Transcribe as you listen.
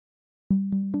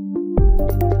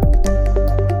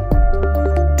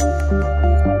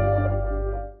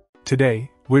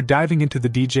Today, we're diving into the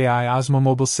DJI Osmo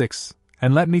Mobile 6,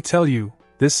 and let me tell you,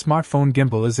 this smartphone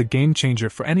gimbal is a game changer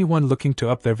for anyone looking to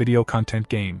up their video content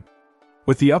game.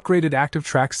 With the upgraded Active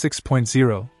Track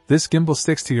 6.0, this gimbal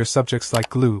sticks to your subjects like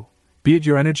glue, be it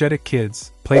your energetic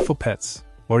kids, playful pets,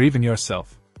 or even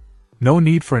yourself. No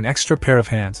need for an extra pair of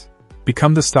hands.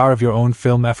 Become the star of your own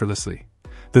film effortlessly.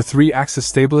 The 3-axis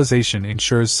stabilization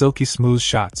ensures silky smooth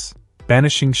shots,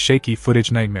 banishing shaky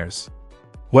footage nightmares.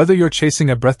 Whether you're chasing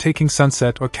a breathtaking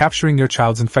sunset or capturing your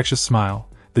child's infectious smile,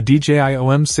 the DJI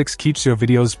Osmo 6 keeps your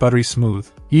videos buttery smooth,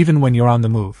 even when you're on the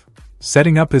move.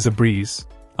 Setting up is a breeze.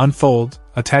 Unfold,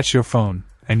 attach your phone,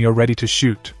 and you're ready to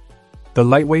shoot. The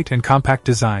lightweight and compact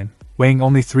design, weighing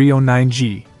only 309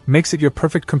 g, makes it your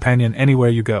perfect companion anywhere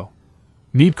you go.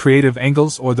 Need creative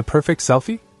angles or the perfect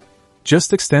selfie?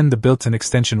 Just extend the built-in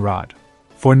extension rod.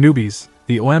 For newbies,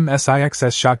 the Osmo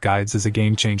SIXS Shot Guides is a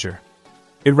game changer.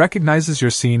 It recognizes your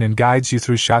scene and guides you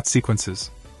through shot sequences,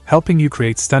 helping you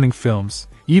create stunning films,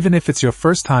 even if it's your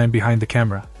first time behind the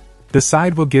camera. The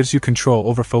side wheel gives you control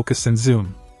over focus and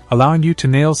zoom, allowing you to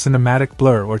nail cinematic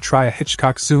blur or try a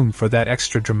Hitchcock zoom for that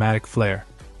extra dramatic flair.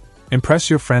 Impress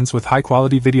your friends with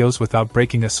high-quality videos without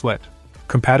breaking a sweat.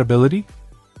 Compatibility?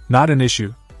 Not an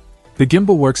issue. The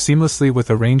gimbal works seamlessly with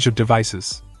a range of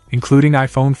devices, including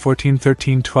iPhone 14,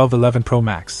 13, 12, 11 Pro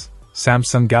Max,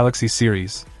 Samsung Galaxy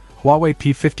Series, Huawei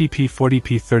P50, P40,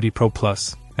 P30 Pro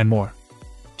Plus, and more.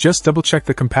 Just double-check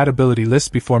the compatibility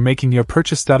list before making your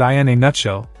purchase. In a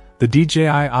nutshell, the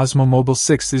DJI Osmo Mobile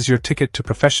 6 is your ticket to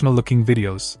professional-looking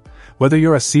videos, whether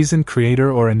you're a seasoned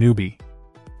creator or a newbie.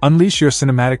 Unleash your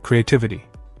cinematic creativity.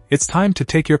 It's time to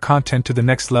take your content to the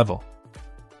next level.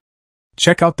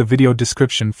 Check out the video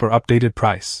description for updated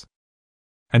price.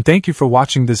 And thank you for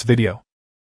watching this video.